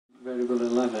variable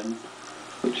 11,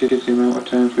 which is the amount of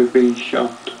times we've been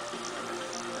shot,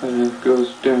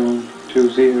 goes down to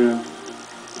 0.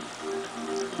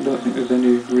 I don't think there's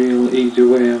any real easy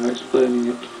way of explaining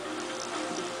it.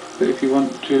 But if you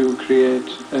want to create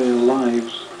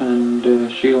lives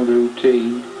and shield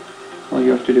routine, all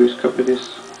you have to do is copy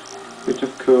this bit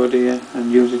of code here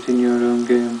and use it in your own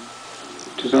game.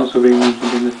 It has also been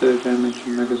mentioned in the Third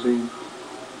Dimension magazine.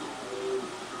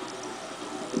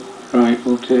 Right,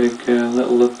 we'll take a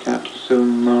little look at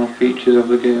some more features of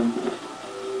the game.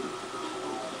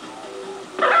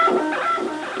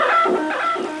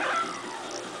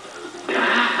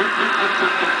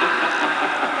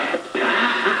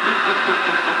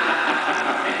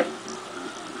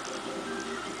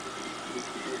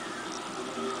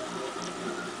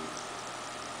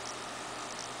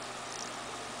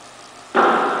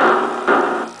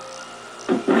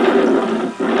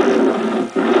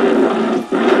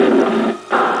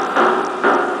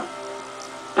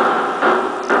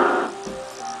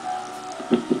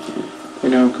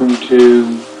 Now come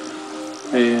to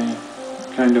a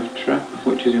kind of trap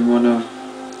which is in one of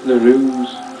the rooms.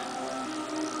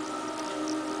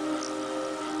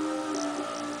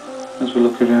 As we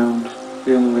look around,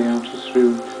 the only way out is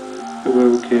through where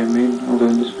we came in, although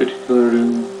in this particular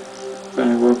room,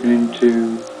 by walking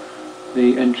into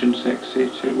the entrance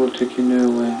exit, it will take you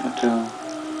nowhere at all.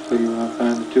 So you have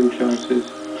either two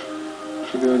choices: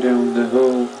 to go down the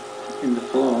hole in the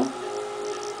floor,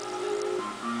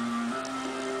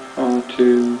 or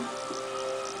to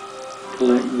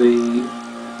collect the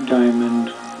diamond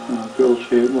or gold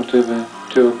shape, whatever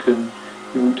token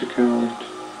you want to call it.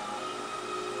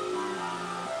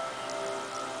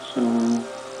 So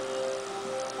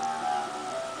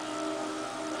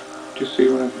just see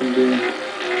what happens here.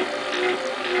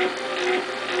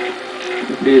 It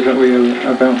appears that we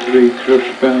are about to be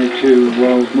crushed by two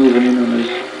walls moving in on us.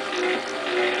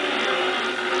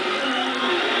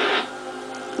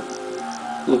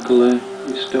 Luckily,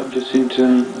 we stopped just in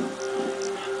time.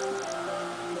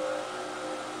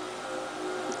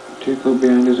 Take a look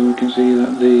behind us and we can see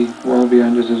that the wall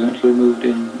behind us has actually moved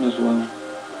in as well.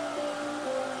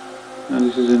 Now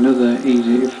this is another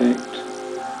easy effect.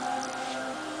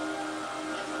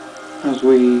 As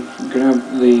we grab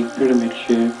the pyramid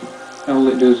shape, all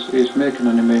it does is make an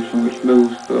animation which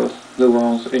moves both the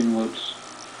walls inwards.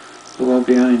 The wall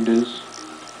behind us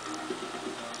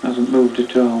hasn't moved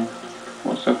at all.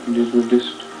 What's happened is we've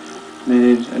just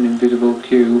made an invisible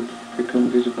cube become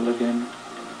visible again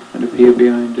and appear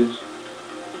behind us.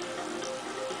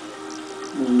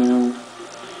 We'll now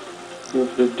go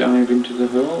for a dive into the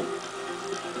hole.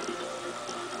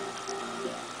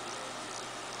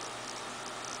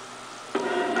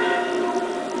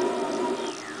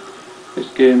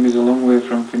 This game is a long way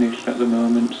from finished at the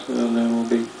moment, so there will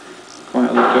be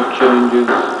quite a lot of changes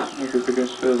as we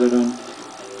progress further on.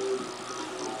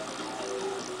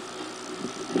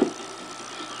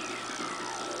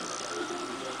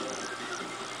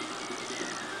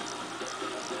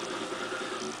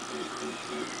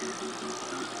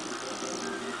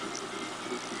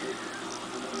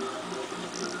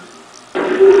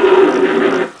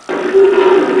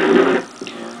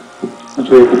 As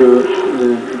we approach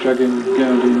the dragon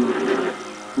guarding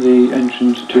the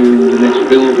entrance to the next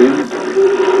building,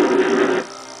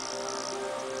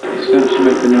 it starts to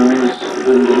make a noise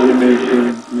and an animation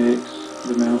makes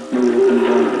the mouth move up and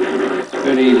down. It's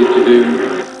very easy to do.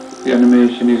 The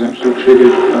animation is actually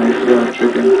triggered by a floor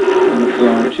trigger on the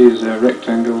floor, which is a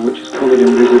rectangle which is coloured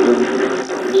invisible.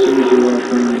 As soon as you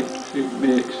open it, it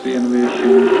makes the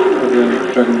animation of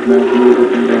the dragon's mouth move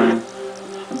up and down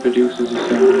and produces a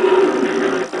sound.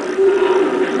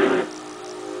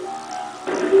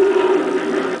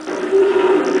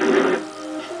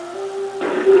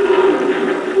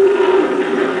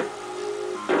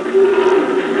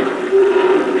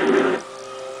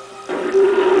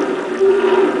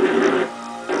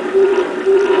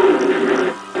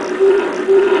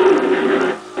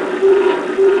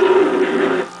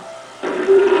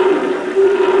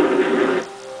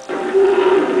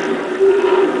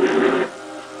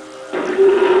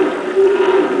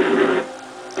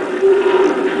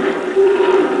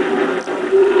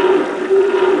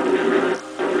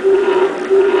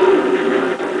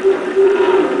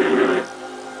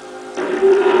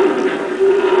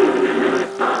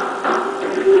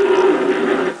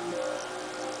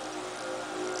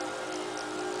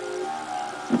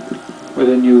 We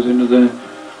then use another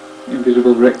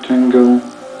invisible rectangle,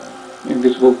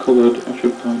 invisible coloured, I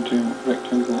should point to,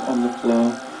 rectangle on the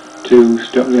floor to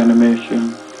stop the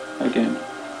animation again.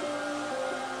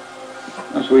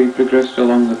 As we progressed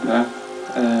along the path,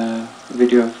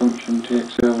 video function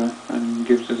takes over and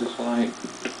gives us a slight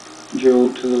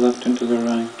jolt to the left and to the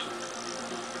right.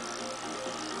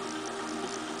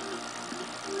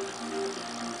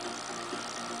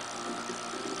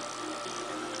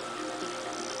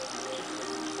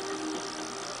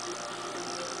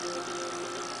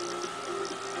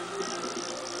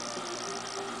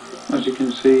 As you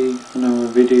can see on our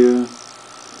video, the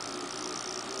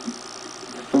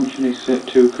function is set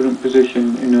to current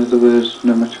position. In other words,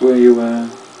 no matter where you are,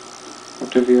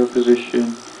 whatever your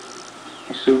position,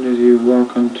 as soon as you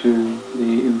walk onto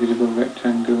the invisible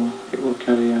rectangle, it will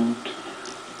carry out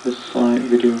the slight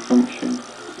video function.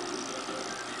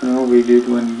 And all we did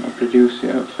when I produced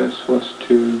it at first was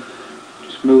to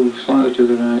just move slightly to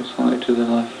the right, slightly to the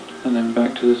left, and then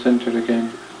back to the centre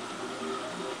again.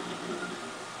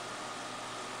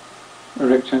 A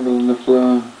rectangle on the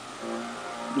floor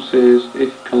says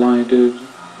if collided.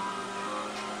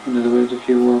 In other words, if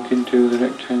you walk into the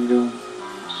rectangle,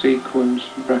 sequence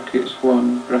brackets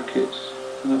 1 brackets,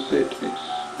 and that's it.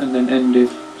 And then end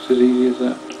if. It's as easy as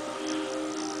that.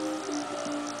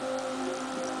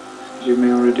 As you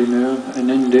may already know,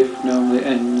 an end if normally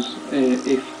ends a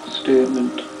if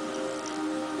statement.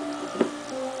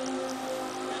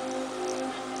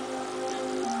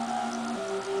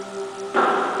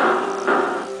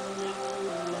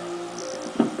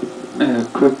 A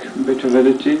quick bit of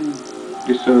editing,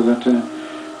 just so that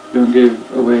I don't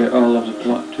give away all of the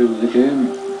plot to the game.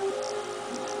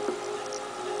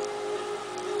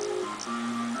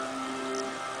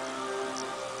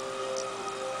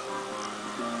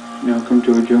 Now come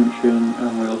to a junction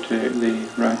and we'll take the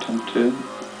right hand turn.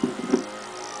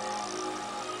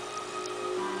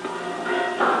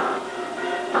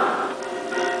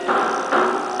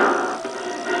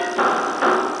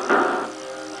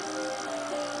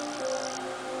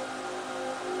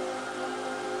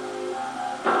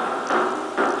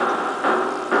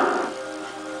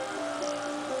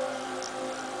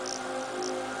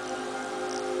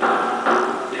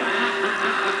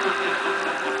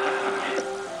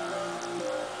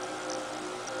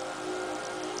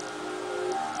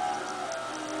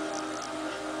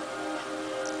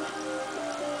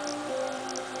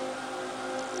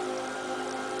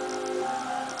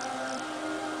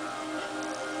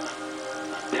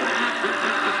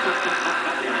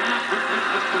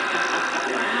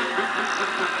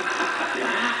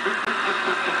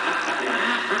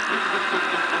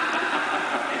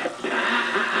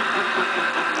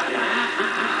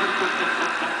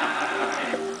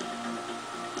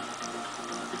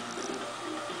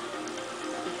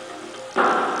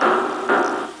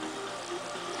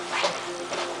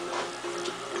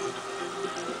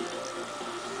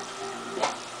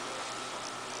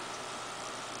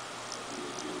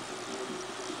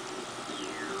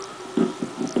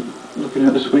 Looking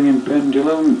at the swinging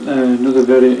pendulum, another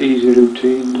very easy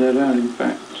routine. There are in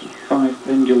fact 5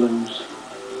 pendulums.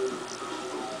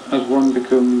 As one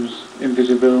becomes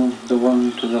invisible, the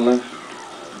one to the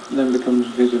left then becomes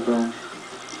visible.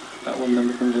 That one then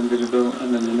becomes invisible,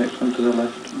 and then the next one to the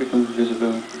left becomes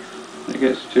visible. When it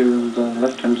gets to the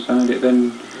left hand side, it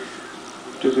then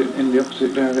does it in the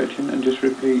opposite direction and just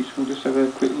repeats. We'll just have a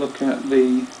quick look at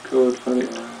the code for it.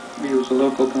 We use a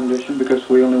local condition because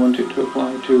we only want it to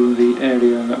apply to the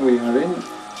area that we are in.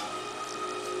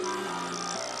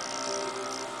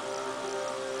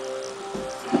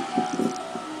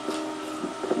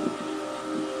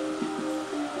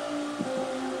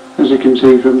 As you can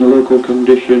see from the local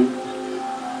condition,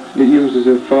 it uses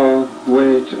a for,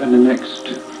 wait and the next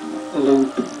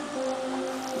loop.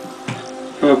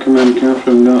 For command count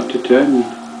from 0 to 10,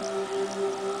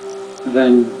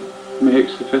 then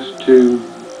makes the first 2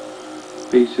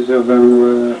 pieces of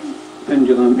our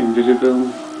pendulum invisible,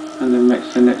 and then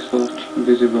makes the next lot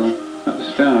visible. At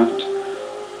the start,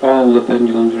 all the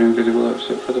pendulums are invisible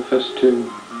except for the first 2,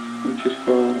 which is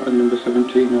for a number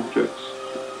 17 objects.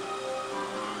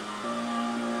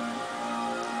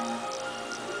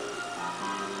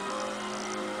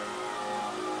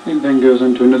 It then goes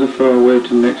on to another for,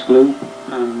 wait and next loop,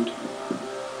 and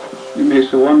it makes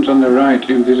the ones on the right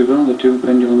invisible, the 2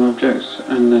 pendulum objects,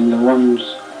 and then the ones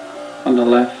on the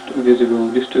left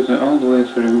visible. Just does it all the way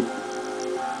through.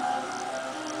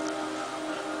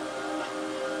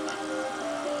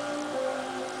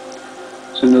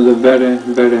 It's another very,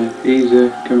 very easy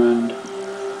command.